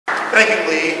Thank you,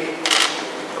 Lee.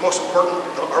 The most important,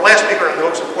 our last speaker and the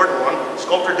most important one,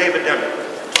 sculptor David Deming.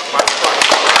 Talk about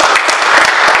the project.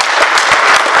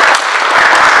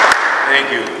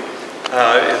 Thank you.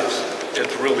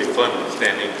 It's really fun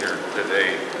standing here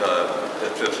today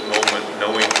at this moment,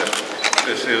 knowing that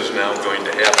this is now going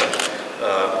to happen.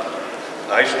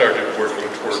 I started working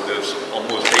toward this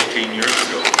almost 18 years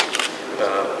ago,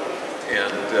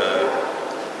 and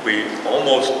we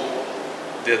almost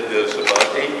did this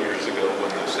about 8 years ago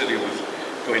when the city was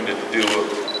going to do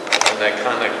an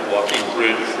iconic walking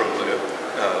bridge from the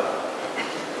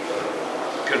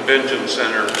convention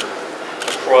center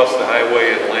across the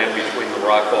highway and land between the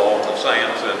Rock Hall and the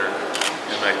Science Center.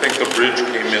 And I think the bridge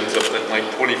came in something like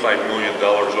 $25 million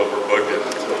over budget.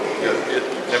 So it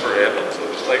never happened, so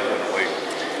the site went away.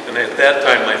 And at that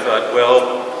time I thought,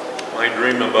 well, my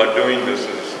dream about doing this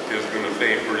is going to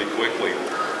fade pretty quickly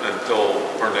until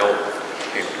Cornell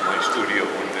came to my studio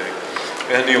one day.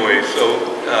 Anyway, so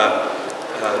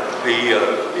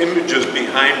the images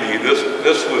behind me,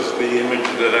 this was the image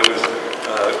that I was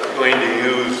going to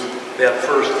use that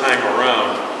first time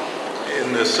around.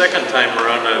 And the second time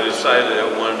around, I decided I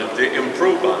wanted to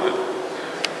improve on it.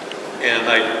 And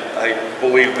I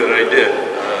believe that I did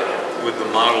with the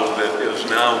model that is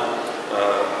now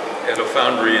at a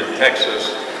foundry in Texas.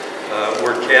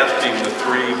 We're casting the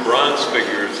 3 bronze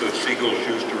figures of Siegel,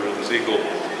 Schuster, and Siegel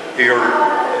here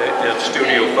at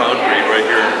Studio Foundry right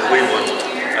here in Cleveland.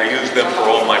 I use them for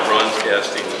all my bronze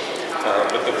casting.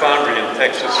 But the foundry in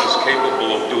Texas is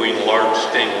capable of doing large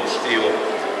stainless steel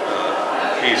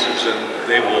pieces, and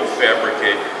they will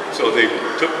fabricate. So they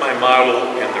took my model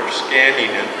and they're scanning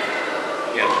it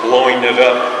and blowing it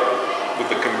up with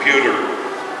the computer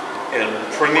and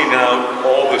printing out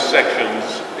all the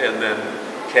sections and then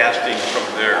casting from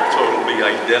there. So it'll be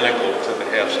identical to the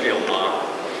half-scale model.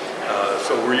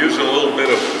 So we're using a little bit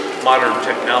of modern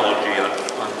technology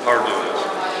on part of this.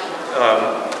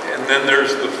 And then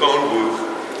there's the phone booth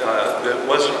that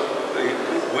wasn't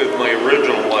with my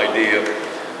original idea.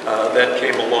 That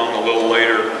came along a little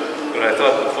later, but I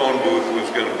thought the phone booth was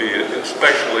going to be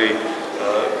especially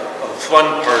a fun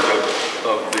part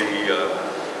of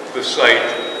the site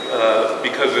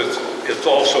because it's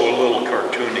also a little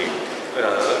cartoony.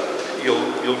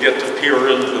 You'll get to peer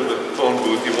into the phone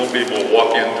booth. You won't be able to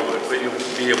walk into it, but you'll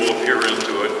be able to peer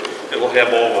into it. It'll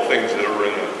have all the things that are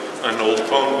in an old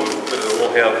phone booth. It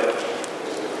will have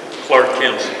Clark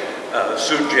Kent's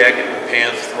suit jacket and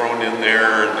pants thrown in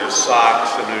there, and his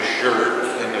socks, and his shirt,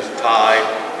 and his tie,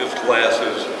 his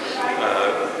glasses,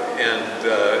 and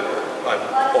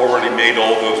I've already made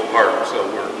all those parts, so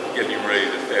we're getting ready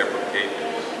to fabricate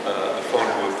the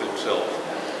phone booth itself.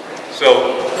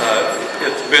 So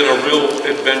it's been a real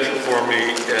adventure for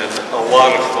me and a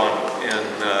lot of fun,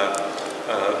 and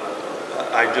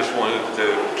I just wanted to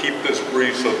keep this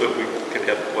brief so that we could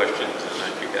have questions, and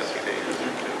I'd be happy to answer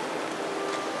them.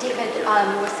 David,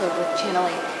 Melissa with Channel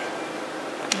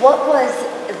 8. What was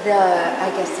I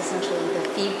guess essentially the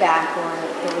feedback or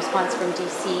the response from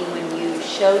DC when you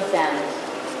showed them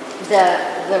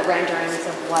the renderings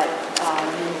of what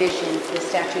you envisioned the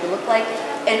statue to look like?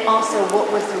 And also,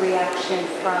 what was the reaction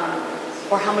from,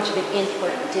 or how much of an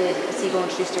input did Siegel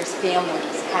and Schuster's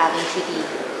families have into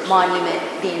the monument,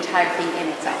 the entire thing in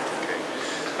itself? Okay.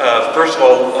 First of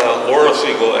all, Laura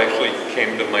Siegel actually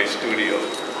came to my studio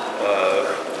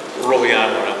early on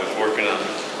when I was working on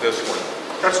this one.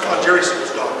 That's Jerry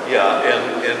Siegel's daughter. Yeah,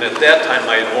 and at that time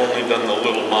I had only done the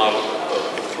little model of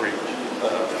the 3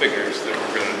 figures that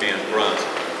were going to be in bronze.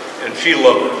 And she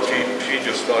loved it. She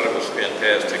just thought it was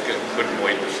fantastic and couldn't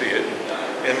wait to see it.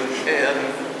 And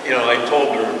you know, I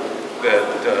told her that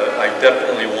I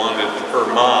definitely wanted her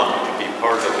mom to be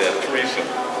part of that threesome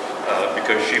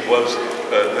because she was,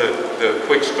 the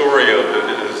quick story of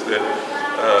it is that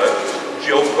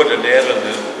Joe put an ad in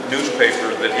the newspaper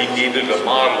that he needed a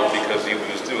model because he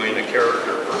was doing a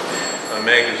character for a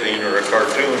magazine or a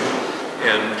cartoon.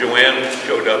 And Joanne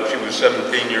showed up. She was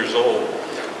 17 years old.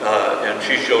 And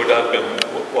she showed up, and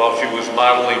while she was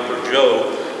modeling for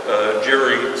Joe,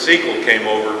 Jerry Siegel came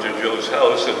over to Joe's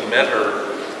house and met her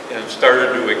and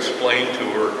started to explain to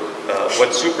her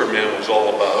what Superman was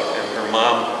all about. And her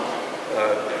mom,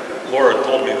 Laura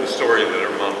told me the story that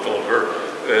her mom told her,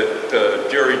 that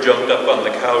Jerry jumped up on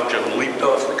the couch and leaped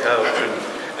off the couch and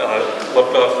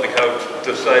leapt off the couch,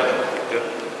 decided that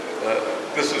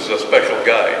this is a special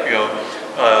guy, you know.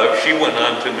 She went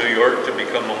on to New York to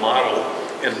become a model,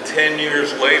 and 10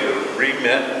 years later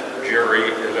re-met Jerry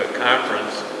at a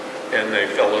conference, and they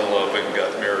fell in love and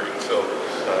got married. So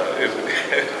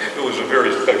it was a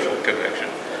very special connection.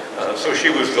 So she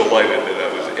was delighted that I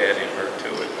was adding her to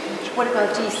it. What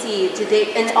about DC? Did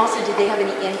they, and also did they have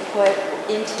any input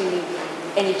into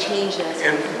any changes?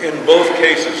 In both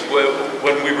cases,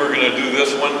 when we were going to do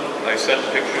this one, I sent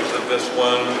pictures of this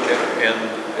one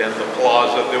and the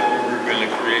plaza that we were going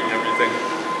to create and everything.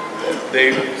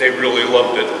 They really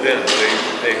loved it then.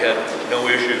 They had no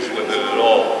issues with it at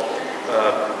all.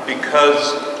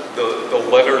 Because the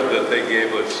letter that they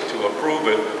gave us to approve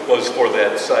it was for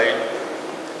that site,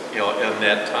 you know, and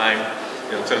that time.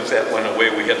 And since that went away,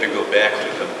 we had to go back to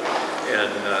them.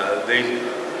 And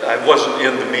I wasn't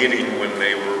in the meeting when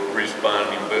they were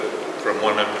responding, but from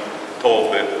what I'm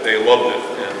told, that they loved it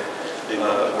and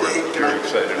were very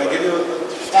excited about it.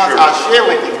 Sure. I'll share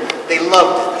with you. They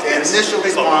loved it. Their initial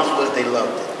response was they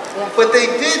loved it. Yeah. But they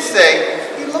did say,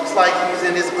 he looks like he's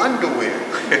in his underwear.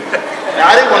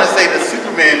 Now, I didn't want to say the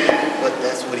Superman, but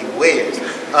that's what he wears.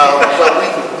 But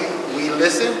we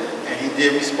listened, and he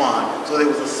did respond. So there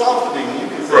was a softening. You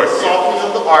can say a softening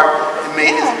of the art and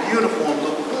made his uniform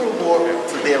look a little more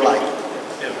to their liking.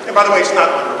 And by the way, it's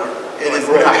not underwear. It is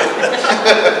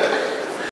not.